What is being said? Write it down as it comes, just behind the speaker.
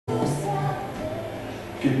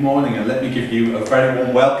Good morning, and let me give you a very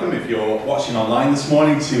warm welcome if you're watching online this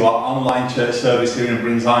morning to our online church service here in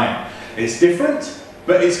Bryn Zion. It's different,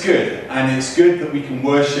 but it's good, and it's good that we can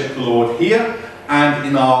worship the Lord here and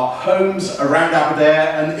in our homes around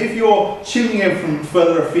Aberdare. And if you're tuning in from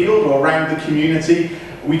further afield or around the community,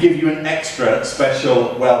 we give you an extra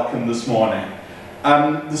special welcome this morning.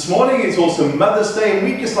 This morning is also Mother's Day, and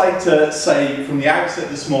we'd just like to say from the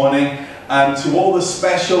outset this morning to all the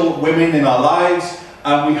special women in our lives,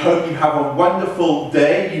 we hope you have a wonderful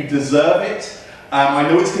day. You deserve it. I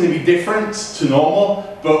know it's going to be different to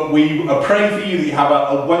normal, but we are praying for you that you have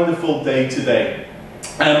a wonderful day today.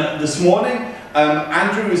 This morning,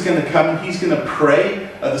 Andrew is going to come and he's going to pray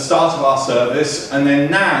at the start of our service, and then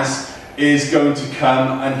Naz is going to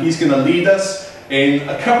come and he's going to lead us in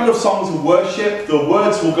a couple of songs of worship. The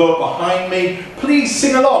words will go up behind me. Please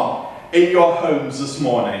sing along in your homes this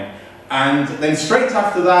morning. And then straight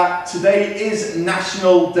after that, today is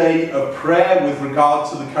National Day of Prayer with regard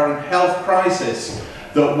to the current health crisis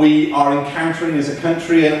that we are encountering as a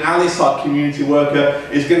country, and Alice, our community worker,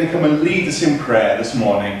 is going to come and lead us in prayer this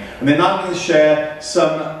morning. And then I'm going to share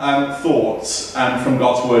some thoughts from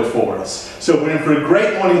God's Word for us. So we're in for a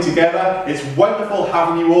great morning together. It's wonderful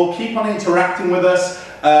having you all. Keep on interacting with us.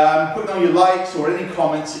 Put down your likes or any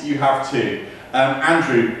comments that you have too.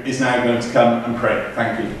 Andrew is now going to come and pray.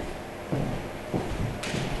 Thank you.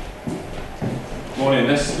 Morning,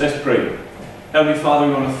 let's pray. Heavenly Father,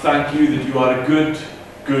 we want to thank you that you are a good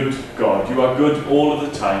God. You are good all of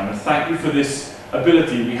the time, and thank you for this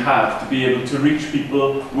ability we have to be able to reach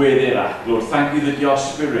people where they're at. Lord, thank you that your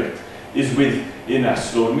Spirit is within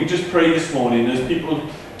us, Lord. And we just pray this morning as people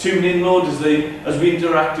tune in, Lord, as we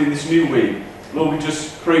interact in this new way. Lord, we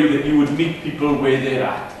just pray that you would meet people where they're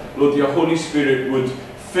at. Lord, your Holy Spirit would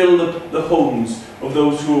fill the homes of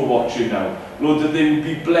those who are watching now. Lord, that they would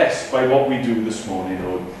be blessed by what we do this morning,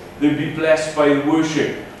 Lord. They would be blessed by the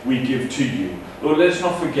worship we give to you. Lord, let us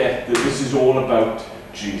not forget that this is all about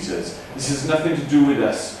Jesus. This has nothing to do with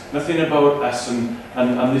us, nothing about us and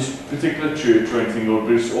this particular church or anything, Lord,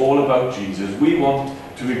 but it's all about Jesus. We want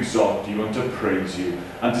to exalt you and to praise you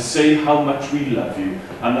and to say how much we love you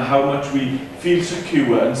and how much we feel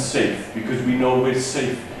secure and safe because we know we're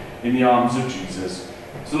safe in the arms of Jesus.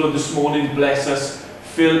 So Lord, this morning, bless us.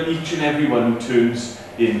 Fill each and every one who turns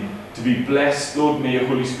in to be blessed. Lord, may your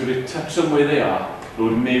Holy Spirit touch them where they are.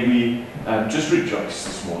 Lord, may we just rejoice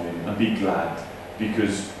this morning and be glad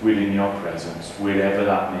because we're in your presence, wherever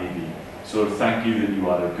that may be. So Lord, thank you that you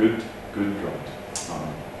are a good God.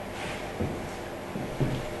 Amen.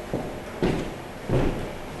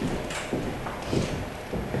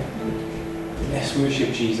 Let's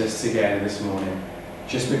worship Jesus together this morning.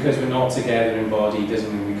 Just because we're not together in body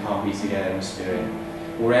doesn't mean we can't be together in spirit.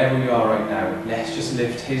 Wherever we are right now, let's just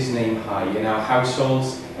lift his name high. In our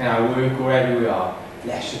households, in our work, wherever we are,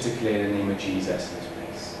 let's just declare the name of Jesus in this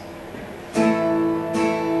place.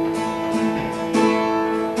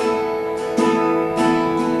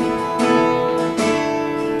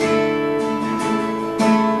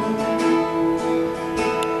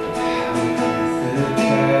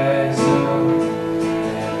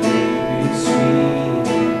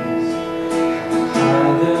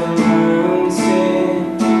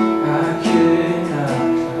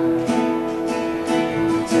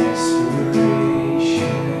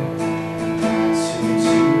 Desperation to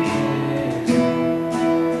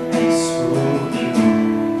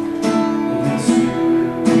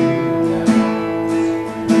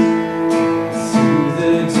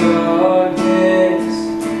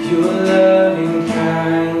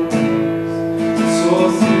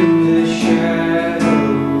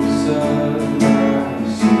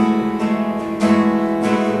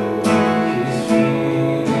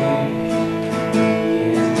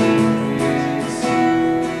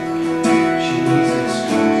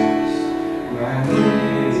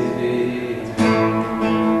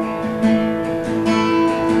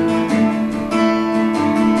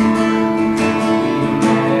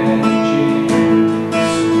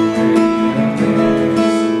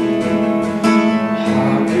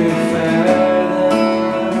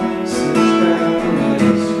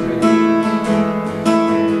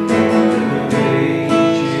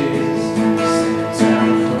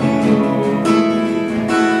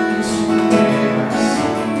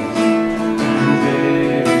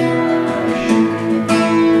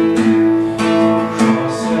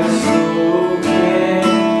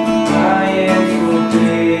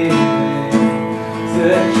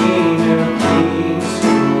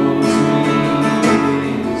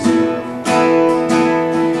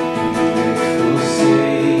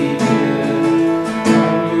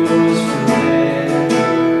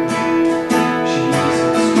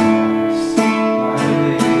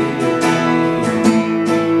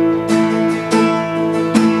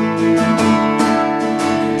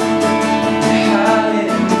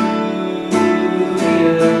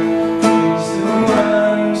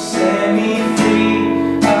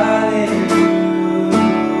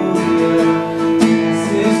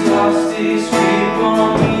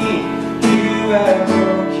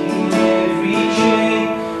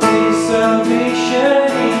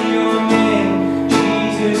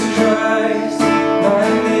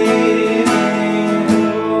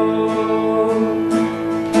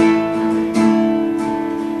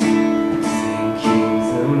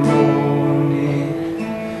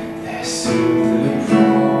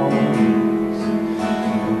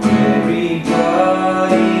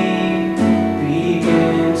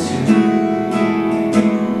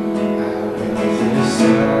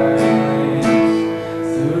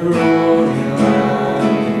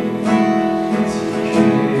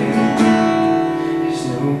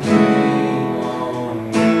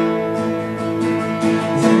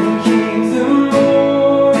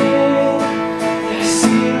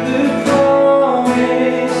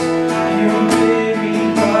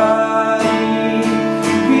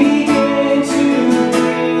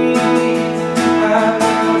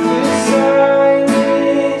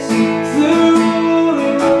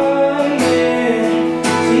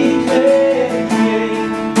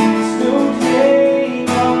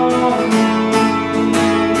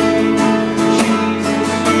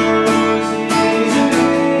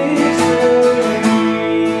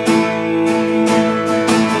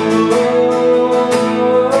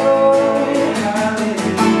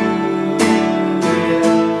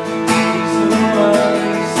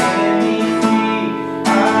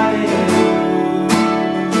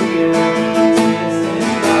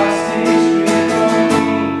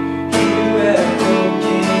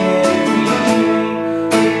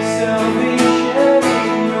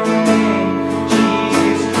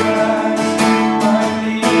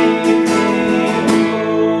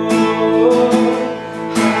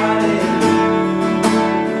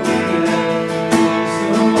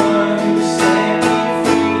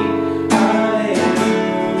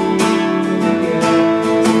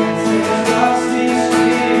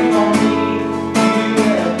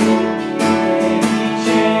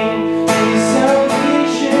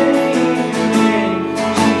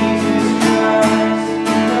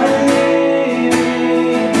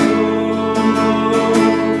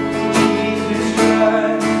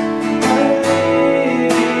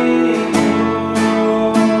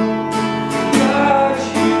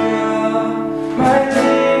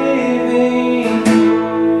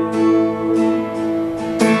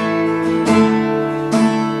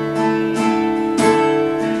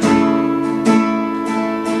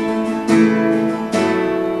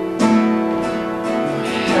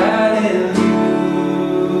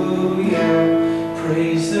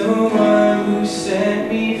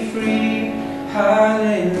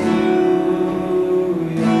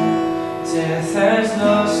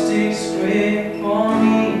whip on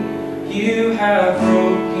me, you have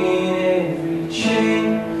broken every chain.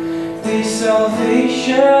 There's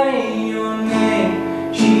salvation in your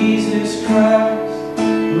name, Jesus Christ,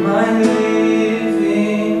 my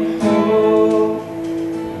living hope.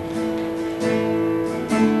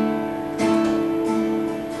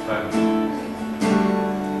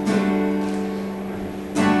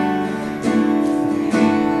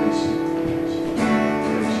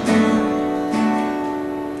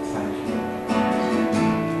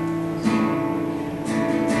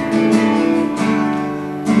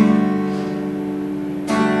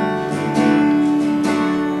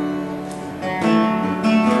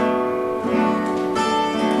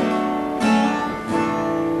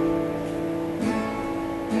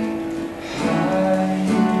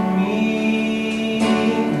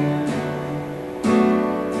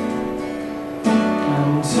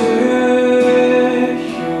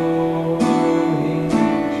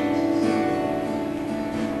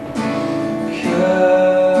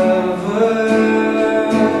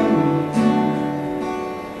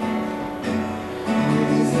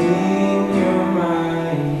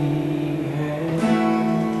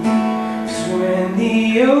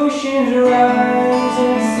 The oceans rise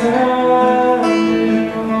and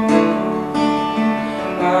thunder roll,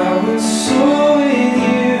 I will soar with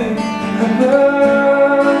you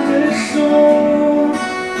above the storm.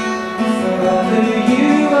 Father,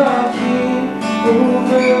 you are king over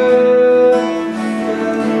the earth.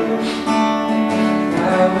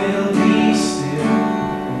 I will be still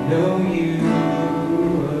and know you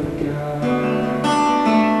are God.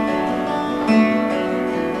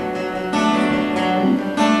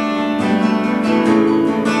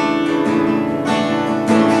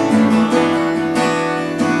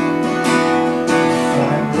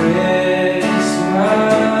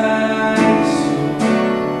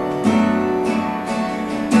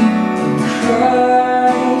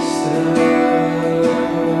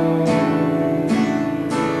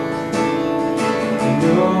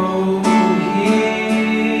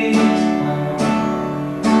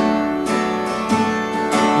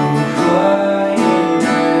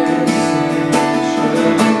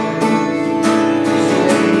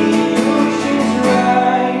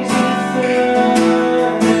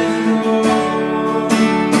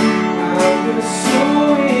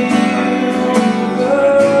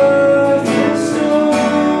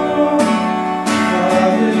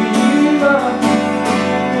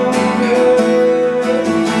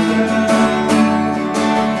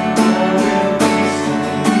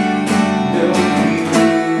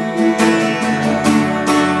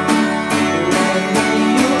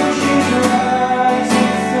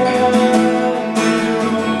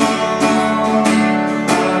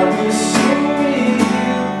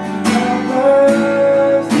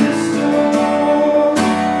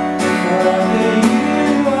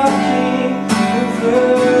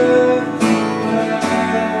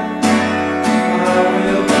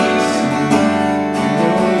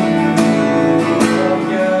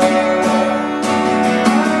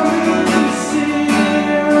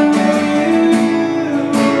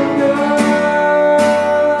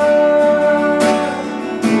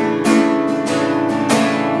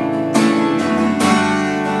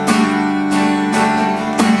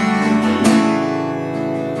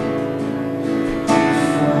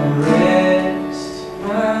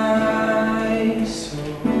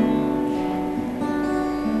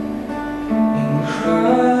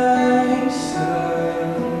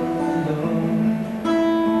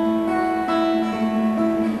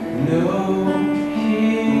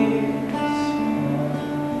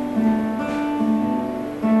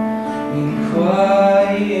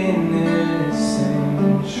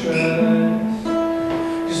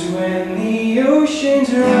 Oceans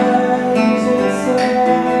rise and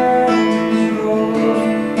thunders roll,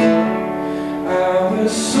 I will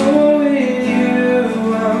soar with you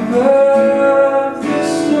above the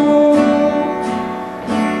storm.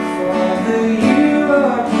 Father, you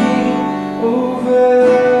are king over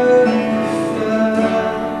the flood.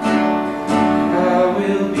 I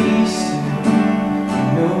will be still,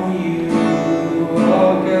 know you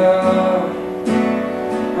are God.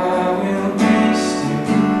 I will be still,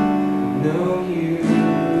 know you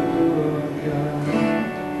are God.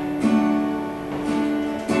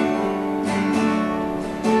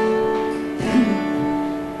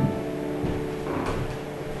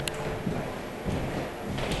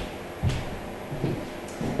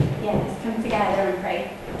 Yes, come together and pray.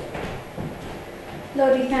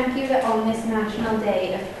 Lord, we thank you that on this National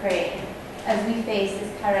Day of Prayer, as we face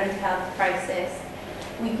this current health crisis,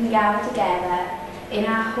 we can gather together in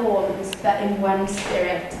our homes but in one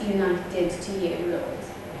spirit, united to you, Lord.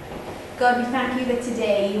 God, we thank you that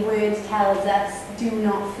today your word tells us, do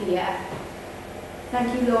not fear.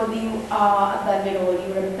 Thank you, Lord, that you are above it all.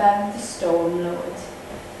 You are above the storm, Lord.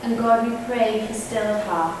 And God, we pray for still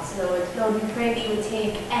hearts, Lord. Lord, we pray that you would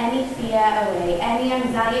take any fear away, any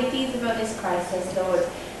anxieties about this crisis, Lord,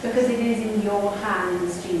 because it is in your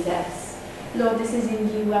hands, Jesus. Lord, this is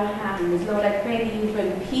in your hands. Lord, I pray that you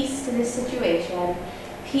bring peace to this situation,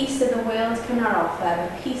 peace that the world cannot offer,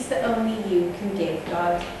 but peace that only you can give,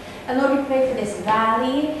 God. And Lord, we pray for this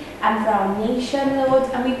valley and for our nation, Lord,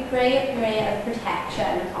 and we pray a prayer of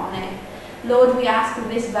protection upon it. Lord, we ask that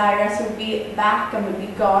this virus would be back and would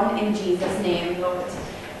be gone in Jesus' name, Lord.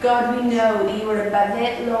 God, we know that you are above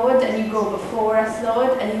it, Lord, and you go before us,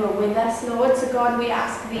 Lord, and you are with us, Lord. So God, we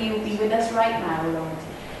ask that you be with us right now, Lord.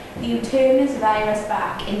 That you turn this virus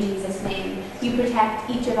back in Jesus' name. You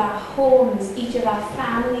protect each of our homes, each of our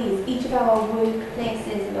families, each of our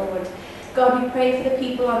workplaces, Lord. God, we pray for the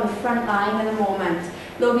people on the front line at the moment.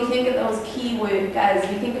 Lord, we think of those key workers.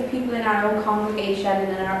 We think of people in our own congregation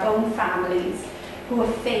and in our own families who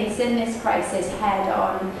are facing this crisis head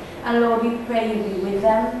on. And Lord, we pray you be with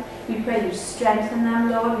them. We pray you strengthen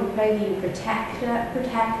them, Lord. We pray that you protect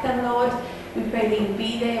them, Lord. We pray that you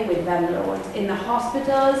be there with them, Lord. In the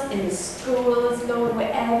hospitals, in the schools, Lord,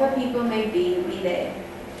 wherever people may be, you be there.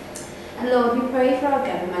 And Lord, we pray for our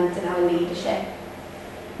government and our leadership.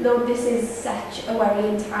 Lord, this is such a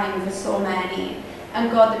worrying time for so many. And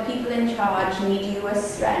God, the people in charge need your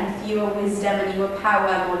strength, your wisdom and your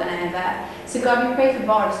power more than ever. So God, we pray for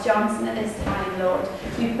Boris Johnson at this time, Lord.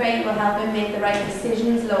 We pray you will help him make the right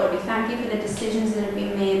decisions, Lord. We thank you for the decisions that have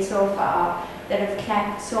been made so far that have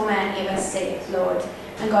kept so many of us safe, Lord.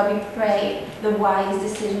 And God, we pray the wise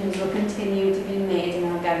decisions will continue to be made in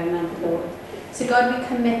our government, Lord. So God, we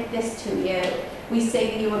commit this to you. We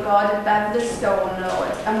say that you are God above the storm,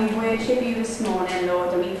 Lord, and we worship you this morning,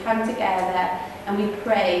 Lord, and we come together and we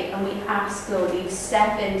pray and we ask, Lord, that you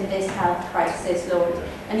step into this health crisis, Lord,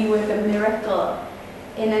 and you work a miracle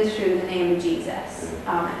in and through the name of Jesus.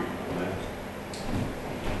 Amen.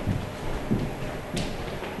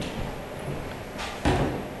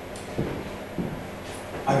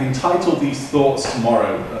 I've entitled these thoughts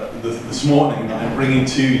this morning that I'm bringing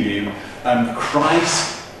to you,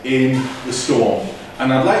 Christ in the Storm.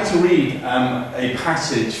 And I'd like to read a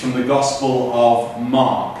passage from the Gospel of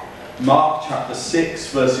Mark chapter 6,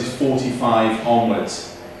 verses 45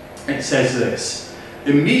 onwards. It says this: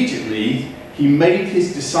 "Immediately he made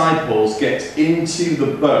his disciples get into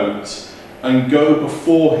the boat and go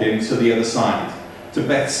before him to the other side, to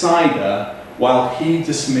Bethsaida, while he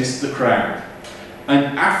dismissed the crowd.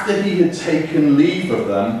 And after he had taken leave of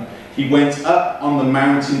them, he went up on the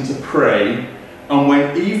mountain to pray. And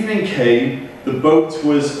when evening came, the boat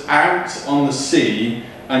was out on the sea,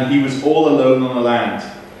 and he was all alone on the land.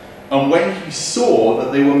 And when he saw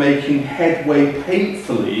that they were making headway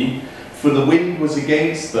painfully, for the wind was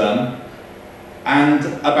against them, and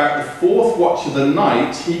about the fourth watch of the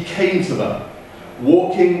night he came to them,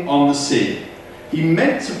 walking on the sea. He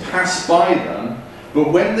meant to pass by them,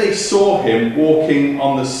 but when they saw him walking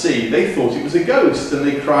on the sea, they thought it was a ghost, and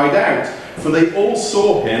they cried out, for they all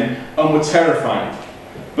saw him and were terrified.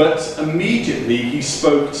 But immediately he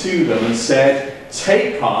spoke to them and said,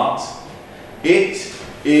 'Take heart, it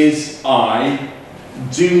is I,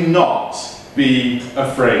 do not be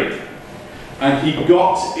afraid.' And he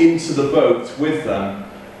got into the boat with them,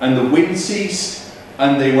 and the wind ceased,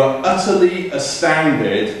 and they were utterly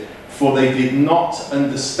astounded, for they did not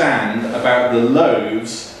understand about the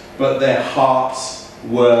loaves, but their hearts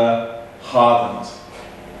were hardened."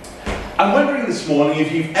 I'm wondering this morning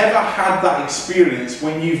if you've ever had that experience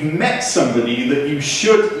when you've met somebody that you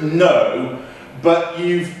should know, but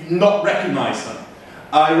you've not recognised them.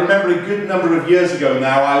 I remember a good number of years ago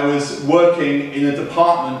now, I was working in a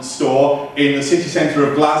department store in the city centre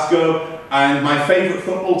of Glasgow, and my favourite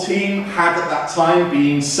football team had at that time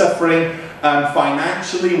been suffering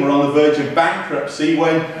financially and were on the verge of bankruptcy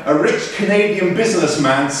when a rich Canadian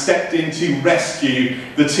businessman stepped in to rescue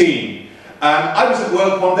the team. I was at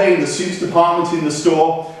work one day in the suits department in the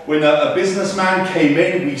store when a businessman came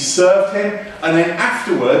in. We served him, and then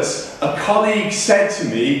afterwards a colleague said to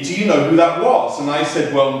me, "Do you know who that was?" And I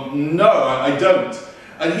said, "Well, no, I don't."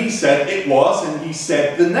 And he said it was, and he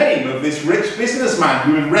said the name of this rich businessman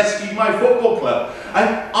who had rescued my football club. And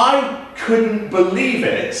I couldn't believe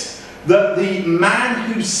it, that the man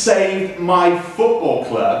who saved my football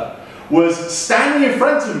club was standing in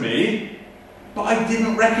front of me, but I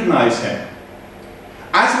didn't recognise him.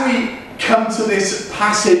 As we come to this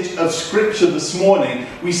passage of scripture this morning,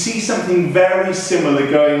 we see something very similar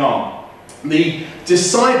going on. The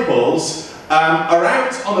disciples are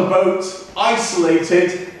out on a boat,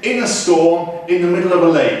 isolated, in a storm, in the middle of a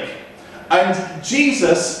lake. And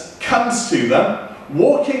Jesus comes to them,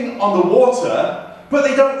 walking on the water, but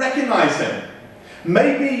they don't recognize him.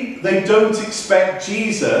 Maybe they don't expect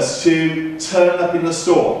Jesus to turn up in the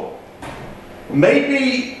storm.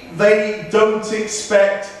 Maybe they don't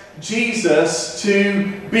expect Jesus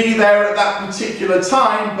to be there at that particular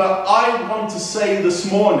time, but I want to say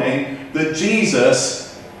this morning that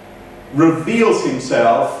Jesus reveals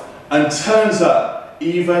himself and turns up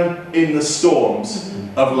even in the storms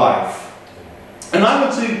of life. And I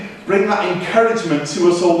want to bring that encouragement to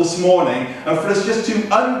us all this morning, and for us just to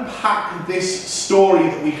unpack this story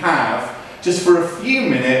that we have just for a few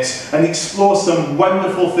minutes and explore some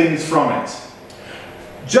wonderful things from it.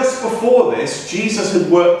 Just before this, Jesus had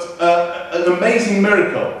worked an amazing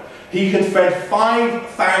miracle. He had fed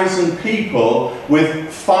 5,000 people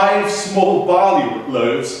with 5 small barley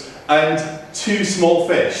loaves and 2 small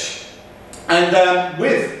fish, and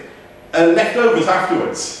with leftovers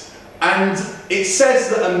afterwards. And it says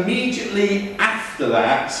that immediately after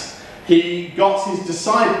that, he got his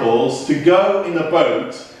disciples to go in a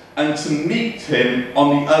boat and to meet him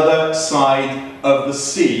on the other side of the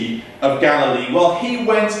Sea of Galilee, while he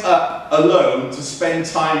went up alone to spend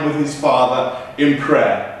time with his Father in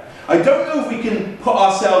prayer. I don't know if we can put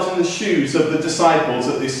ourselves in the shoes of the disciples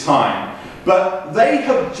at this time, but they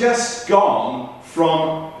have just gone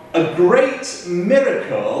from a great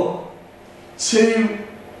miracle to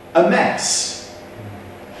a mess.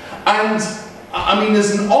 And I mean,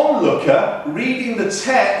 as an onlooker reading the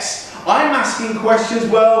text, I'm asking questions.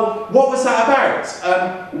 Well, what was that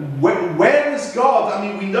about? Where was God? I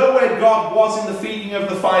mean, we know where God was in the feeding of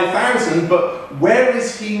the 5,000, but where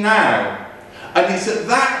is he now? And it's at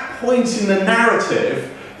that point in the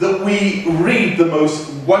narrative that we read the most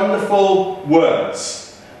wonderful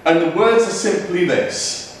words. And the words are simply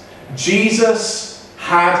this: Jesus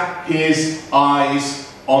had his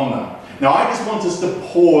eyes on them. Now, I just want us to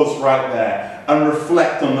pause right there and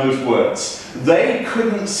reflect on those words. They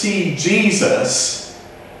couldn't see Jesus,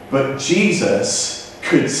 but Jesus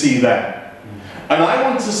could see them. And I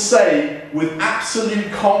want to say with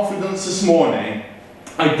absolute confidence this morning,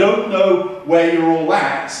 I don't know where you're all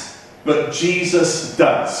at, but Jesus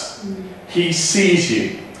does. He sees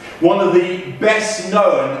you. One of the best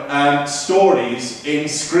known stories in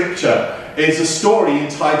Scripture is a story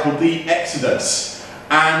entitled The Exodus.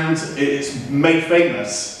 And it's made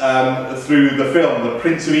famous through the film The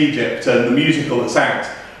Prince of Egypt and the musical that's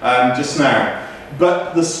out just now.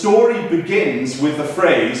 But the story begins with the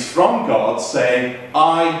phrase from God saying,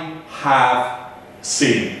 "I have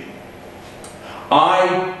seen.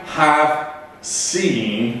 I have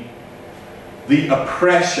seen the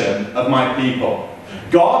oppression of my people."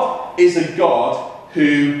 God is a God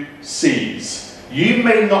who sees. You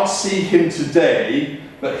may not see him today,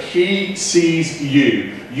 but he sees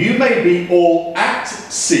you. You may be all at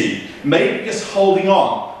sea, maybe just holding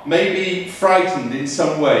on, maybe frightened in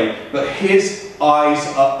some way, but his eyes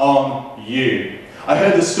are on you. I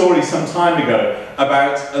heard a story some time ago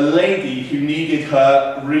about a lady who needed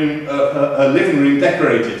her room, her living room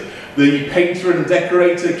decorated. The painter and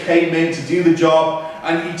decorator came in to do the job,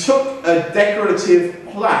 and he took a decorative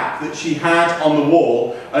plaque that she had on the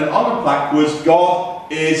wall, and on the plaque was "God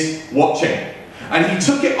is watching." And he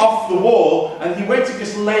took it off the wall and he went to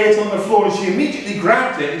just lay it on the floor, and she immediately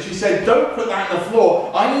grabbed it and she said, "Don't put that on the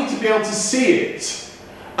floor, I need to be able to see it."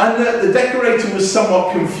 And the decorator was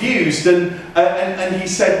somewhat confused, and he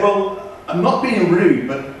said, "Well, I'm not being rude,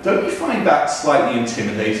 but don't you find that slightly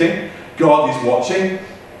intimidating? God is watching."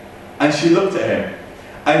 And she looked at him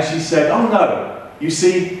and she said, "Oh no, you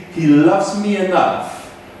see, he loves me enough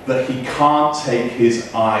that he can't take his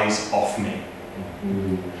eyes off me."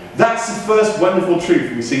 That's the first wonderful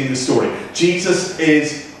truth we see in this story. Jesus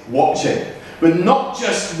is watching. But not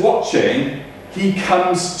just watching, he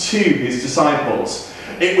comes to his disciples.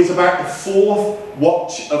 It was about the 4th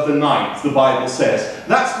watch of the night, the Bible says.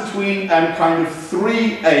 That's between kind of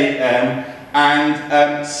 3 a.m.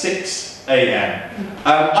 and 6 a.m.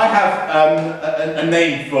 I have a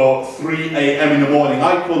name for 3 a.m. in the morning.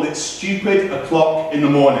 I call it stupid o'clock in the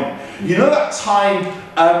morning. You know that time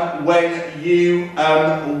when you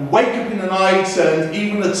wake up in the night and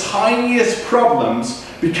even the tiniest problems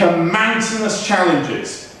become mountainous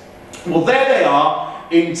challenges? Well, there they are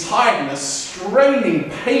in tiredness,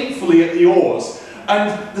 straining painfully at the oars.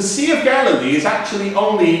 And the Sea of Galilee is actually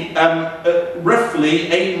only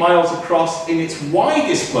roughly 8 miles across in its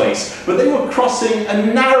widest place, but they were crossing a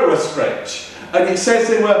narrower stretch. And it says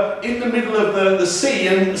they were in the middle of the sea,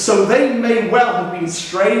 and so they may well have been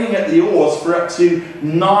straining at the oars for up to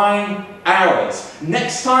 9 hours.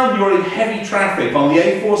 Next time you're in heavy traffic on the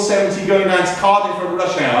A470 going down to Cardiff at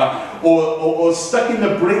rush hour, or stuck in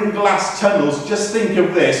the Bringlass tunnels, just think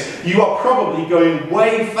of this. You are probably going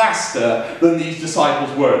way faster than these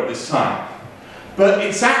disciples were at this time. But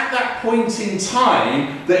it's at that point in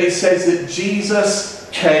time that it says that Jesus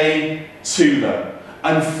came to them.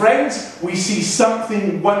 And friends, we see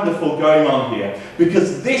something wonderful going on here,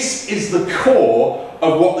 because this is the core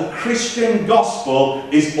of what the Christian gospel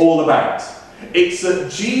is all about. It's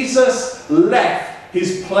that Jesus left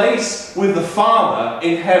his place with the Father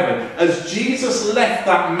in heaven. As Jesus left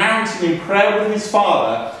that mountain in prayer with his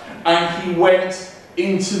Father, and he went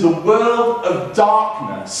into the world of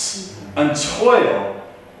darkness and toil,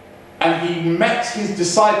 and he met his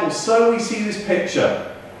disciples. So we see this picture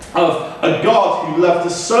of a God who loved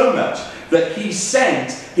us so much that he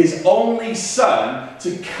sent his only Son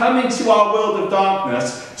to come into our world of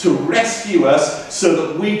darkness to rescue us so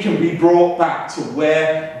that we can be brought back to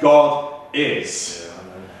where God is.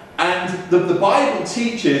 And the Bible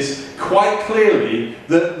teaches quite clearly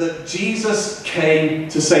that Jesus came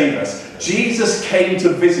to save us. Jesus came to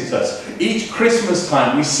visit us. Each Christmas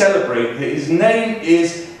time we celebrate that his name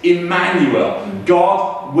is Emmanuel,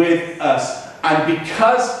 God with us. And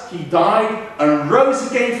because he died and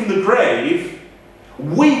rose again from the grave,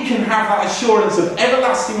 we can have that assurance of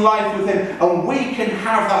everlasting life with him, and we can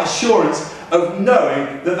have that assurance of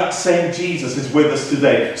knowing that that same Jesus is with us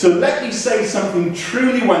today. So let me say something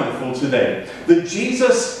truly wonderful today, that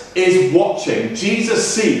Jesus is watching, Jesus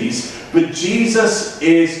sees, but Jesus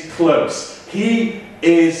is close. He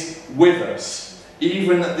is with us,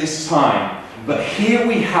 even at this time. But here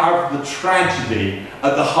we have the tragedy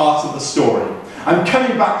at the heart of the story. I'm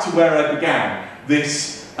coming back to where I began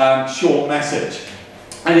this short message.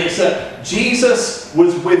 And it's that Jesus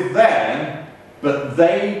was with them, but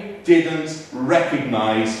they didn't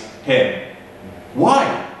recognize him.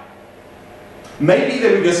 Why? Maybe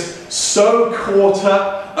they were just so caught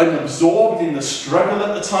up and absorbed in the struggle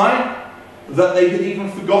at the time that they had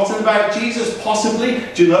even forgotten about Jesus. Possibly,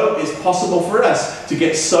 do you know, it's possible for us to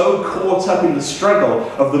get so caught up in the struggle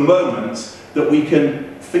of the moment that we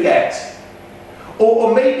can forget.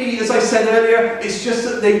 Or maybe, as I said earlier, it's just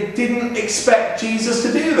that they didn't expect Jesus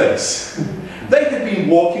to do this. They had been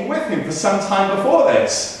walking with him for some time before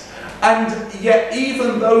this. And yet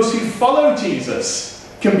even those who follow Jesus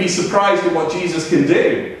can be surprised at what Jesus can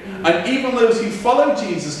do. And even those who follow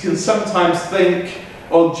Jesus can sometimes think,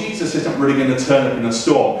 oh, Jesus isn't really going to turn up in a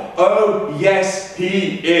storm. Oh, yes,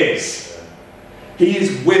 he is. He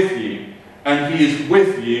is with you, and he is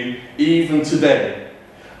with you even today.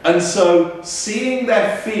 And so, seeing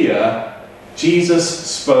their fear, Jesus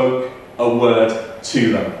spoke a word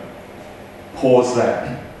to them. Pause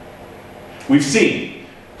there. We've seen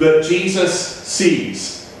that Jesus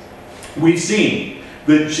sees. We've seen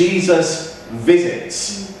that Jesus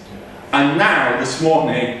visits. And now, this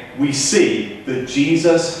morning, we see that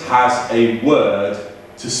Jesus has a word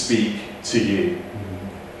to speak to you.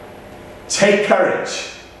 Take courage.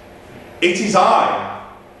 It is I.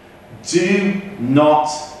 Do not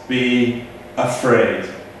be afraid.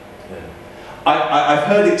 I've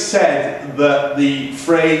heard it said that the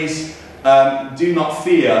phrase do not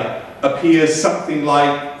fear appears something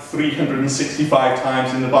like 365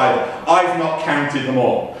 times in the Bible. I've not counted them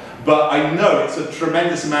all, but I know it's a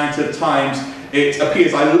tremendous amount of times it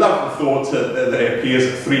appears. I love the thought that it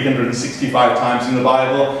appears 365 times in the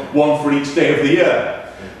Bible, one for each day of the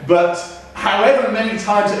year. But however many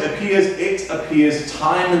times it appears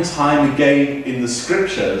time and time again in the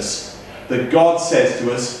scriptures that God says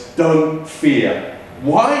to us, don't fear.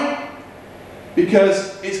 Why?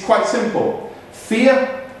 Because it's quite simple.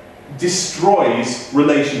 Fear destroys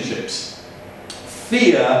relationships.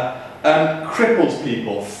 Fear cripples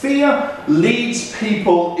people. Fear leads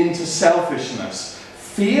people into selfishness.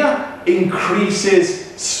 Fear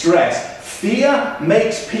increases stress. Fear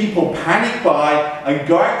makes people panic buy and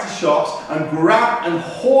go out to shops and grab and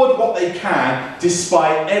hoard what they can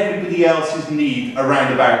despite everybody else's need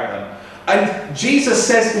around about them. And Jesus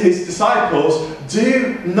says to his disciples,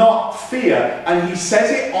 do not fear. And he says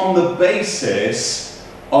it on the basis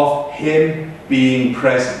of him being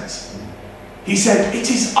present. He said, it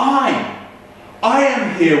is I. I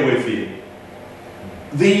am here with you.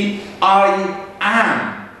 The I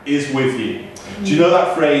am is with you. Do you know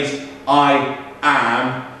that phrase, I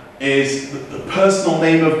am, is the personal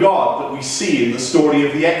name of God that we see in the story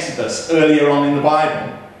of the Exodus earlier on in the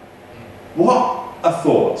Bible? What a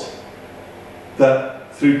thought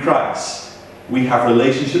that through Christ we have a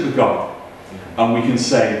relationship with God and we can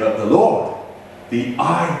say that the Lord, the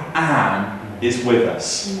I am, is with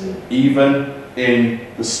us even in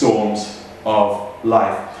the storms of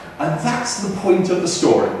life. And that's the point of the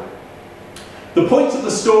story. The point of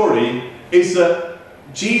the story is that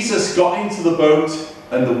Jesus got into the boat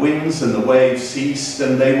and the winds and the waves ceased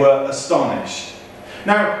and they were astonished.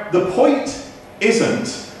 Now, the point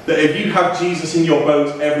isn't that if you have Jesus in your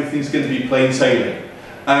boat, everything's going to be plain sailing.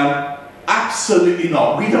 Absolutely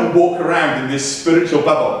not. We don't walk around in this spiritual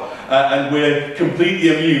bubble and we're completely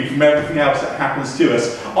immune from everything else that happens to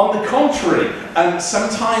us. On the contrary,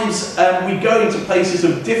 sometimes we go into places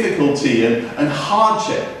of difficulty and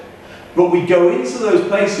hardship, but we go into those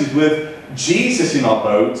places with Jesus in our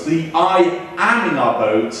boat, the I am in our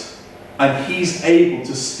boat, and he's able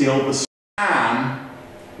to still the storm. I am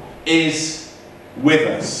is with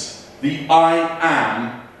us. The I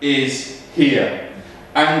am is here.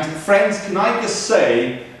 And friends, can I just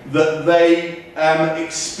say that they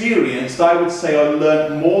experienced, I would say, I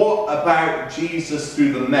learned more about Jesus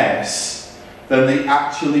through the mess than they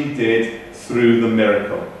actually did through the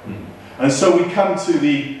miracle. And so we come to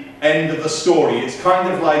the end of the story. It's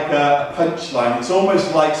kind of like a punchline. It's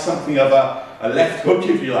almost like something of a left hook,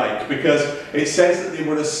 if you like, because it says that they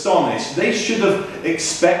were astonished. They should have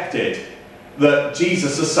expected that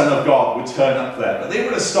Jesus, the Son of God, would turn up there, but they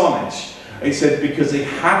were astonished. It said because they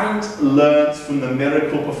hadn't learnt from the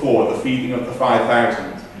miracle before, the feeding of the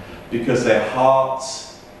 5,000, because their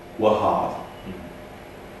hearts were hard.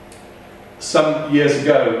 Some years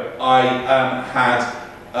ago, I had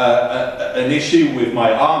an issue with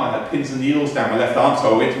my arm. I had pins and needles down my left arm,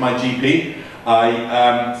 so I went to my GP.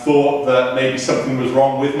 I thought that maybe something was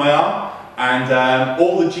wrong with my arm, and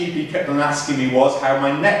all the GP kept on asking me was how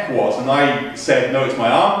my neck was, and I said, no, it's my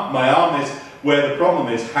arm. My arm is where the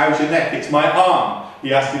problem is. How's your neck? It's my arm.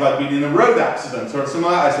 He asked if I'd been in a road accident or something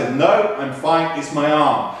like that. I said, no, I'm fine, it's my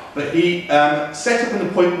arm. But he set up an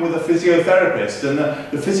appointment with a physiotherapist, and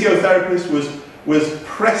the physiotherapist was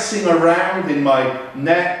pressing around in my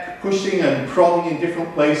neck, pushing and prodding in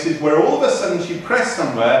different places, where all of a sudden she pressed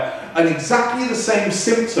somewhere and exactly the same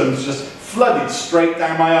symptoms just flooded straight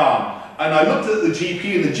down my arm. And I looked at the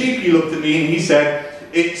GP, and the GP looked at me and he said,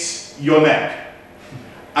 it's your neck.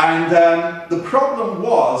 And the problem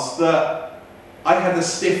was that I had a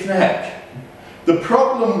stiff neck. The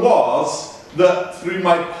problem was that through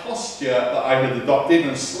my posture that I had adopted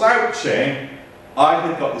and slouching, I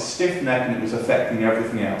had got this stiff neck and it was affecting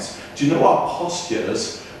everything else. Do you know our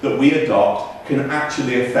postures that we adopt can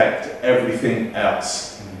actually affect everything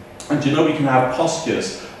else? And do you know we can have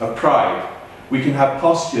postures of pride? We can have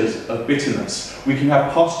postures of bitterness. We can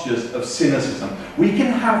have postures of cynicism. We can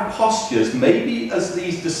have postures, maybe as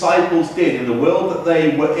these disciples did in the world that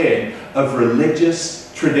they were in, of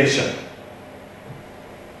religious tradition.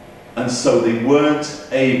 And so they weren't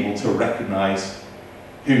able to recognize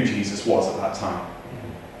who Jesus was at that time.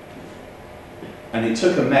 And it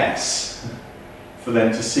took a mess for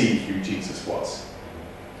them to see who Jesus was.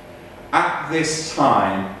 At this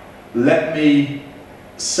time, let me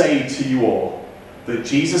say to you all that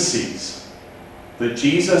Jesus sees, that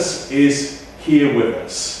Jesus is here with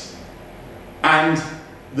us, and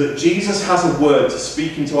that Jesus has a word to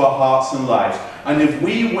speak into our hearts and lives. And if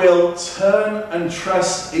we will turn and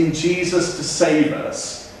trust in Jesus to save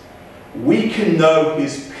us, we can know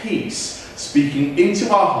his peace speaking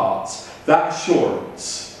into our hearts, that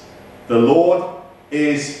assurance. The Lord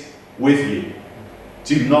is with you.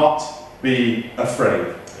 Do not be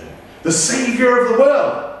afraid. The Saviour of the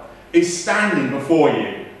world is standing before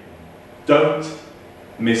you. Don't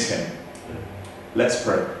miss him. Let's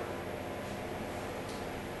pray.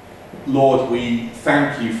 Lord, we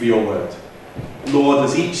thank you for your word. Lord,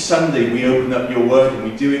 as each Sunday we open up your word, and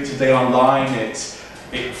we do it today online, it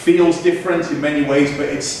feels different in many ways, but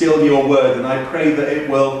it's still your word, and I pray that it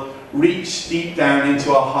will reach deep down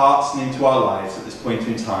into our hearts and into our lives at this point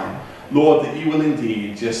in time. Lord, that you will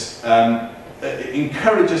indeed just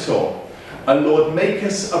encourage us all, and Lord, make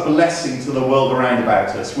us a blessing to the world around about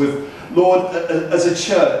us. With Lord, as a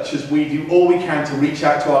church, as we do all we can to reach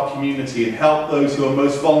out to our community and help those who are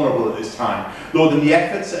most vulnerable at this time. Lord, in the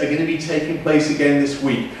efforts that are going to be taking place again this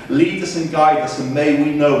week, lead us and guide us, and may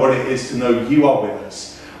we know what it is to know you are with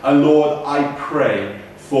us. And Lord, I pray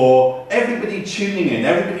for everybody tuning in,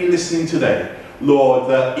 everybody listening today, Lord,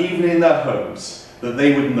 that even in their homes, that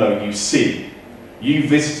they would know you see, you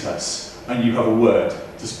visit us, and you have a word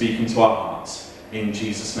to speak into our hearts. In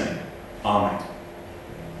Jesus' name, amen.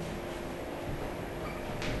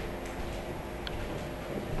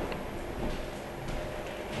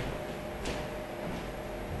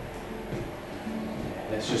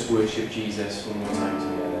 Let's just worship Jesus one more time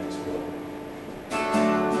together as well.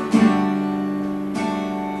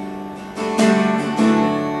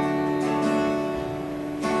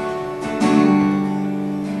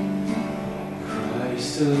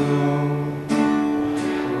 Christ alone,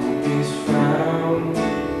 hope is found.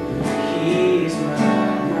 He is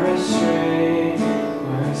my strength,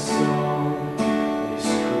 my song. This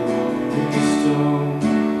cornerstone,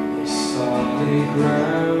 this solid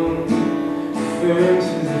ground, firm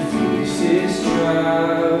through the fiercest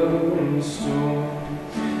drought and storm.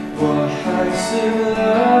 What heights of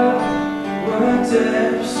love, what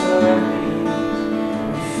depths of peace,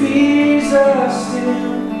 when fears are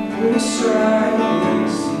still, when strife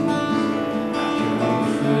cease. I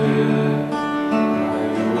comfort my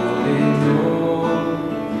all in all.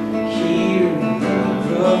 Here in the love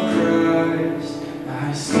of Christ I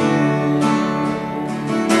stand.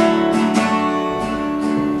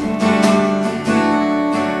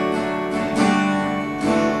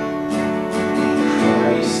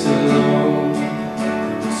 Christ alone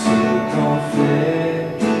took on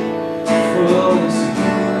flesh, fullness of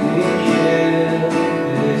God in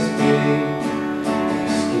careless babe.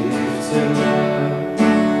 This gift of love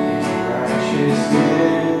and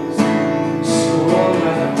righteousness, sworn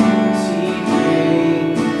by the ones He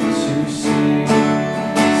came to save.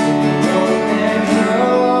 Sing on that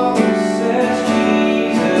cross as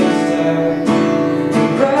Jesus died, the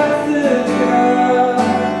wrath of God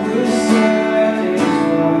was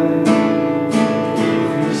satisfied.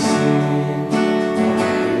 Every sin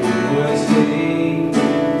I was laid,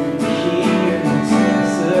 here in the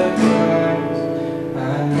death of Christ I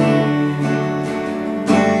live.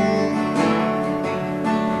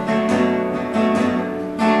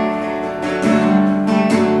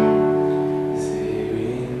 There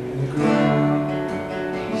in the ground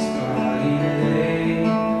His body lay,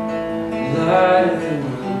 light of the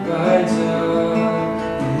world by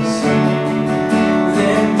darkness slain.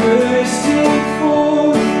 Then bursting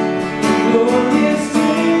forth, glorious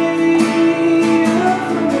day, up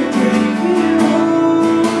from the grave He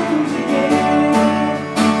rose again.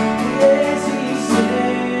 As He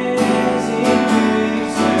stands in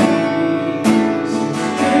victory, since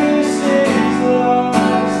curse has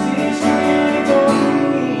lost its grip on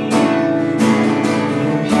me.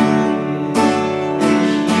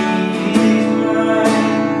 He is mine,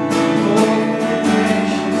 oh, the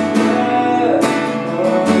precious blood of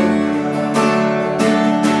Christ.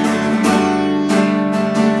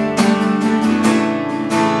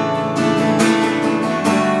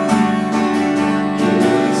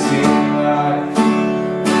 Guilty life,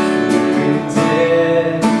 good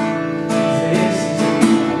death, this is the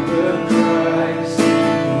love of Christ in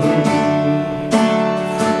me.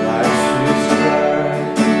 Life's first cry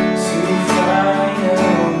to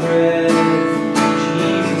final breath,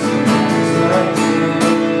 Jesus knows my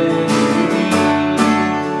endless need.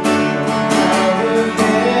 No power of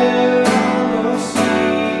hell, no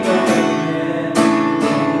scheme of man,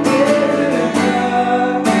 ever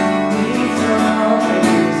cut me from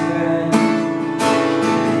His hand.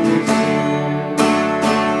 He returned,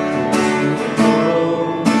 crossing the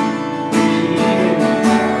road, here in the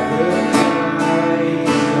power of Christ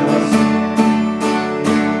I'll stand.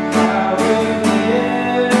 Power of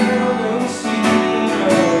hell, no scheme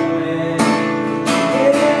of man,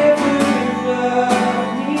 ever cut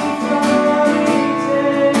me from His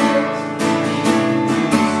hand. He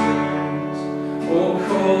returns, oh,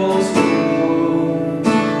 calls me home.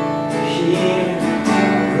 Here in the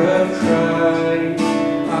power of Christ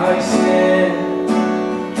I stand.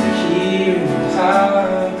 Here in the power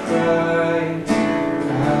of Christ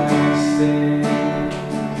I stand.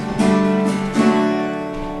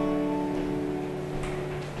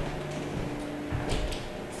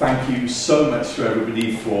 Thank you so much to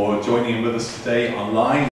everybody for joining in with us today online.